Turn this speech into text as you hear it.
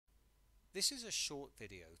This is a short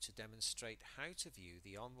video to demonstrate how to view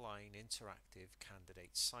the online interactive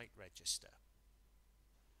candidate site register.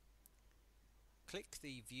 Click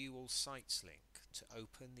the View All Sites link to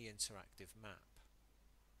open the interactive map.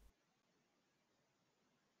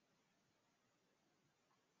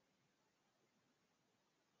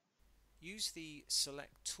 Use the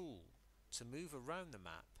Select tool to move around the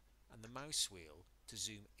map and the mouse wheel to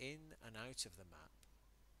zoom in and out of the map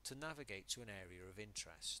to navigate to an area of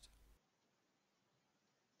interest.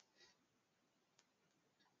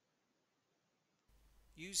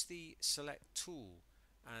 Use the Select tool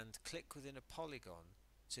and click within a polygon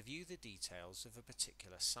to view the details of a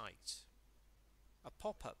particular site. A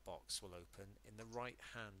pop-up box will open in the right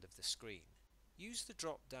hand of the screen. Use the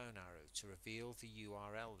drop-down arrow to reveal the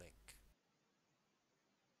URL link.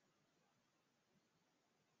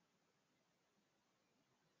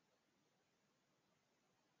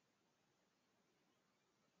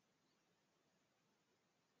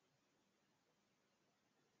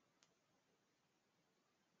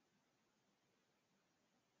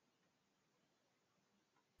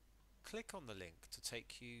 Click on the link to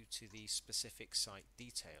take you to the specific site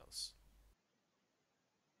details.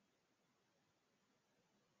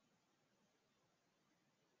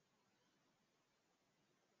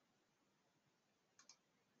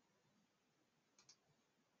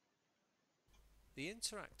 The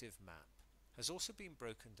interactive map has also been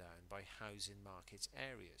broken down by housing market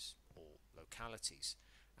areas or localities,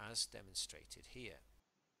 as demonstrated here.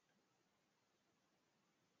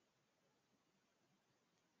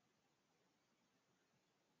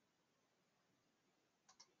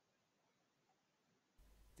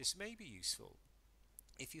 This may be useful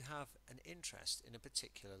if you have an interest in a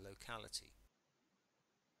particular locality.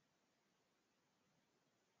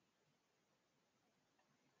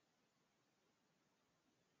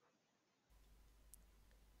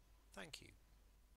 Thank you.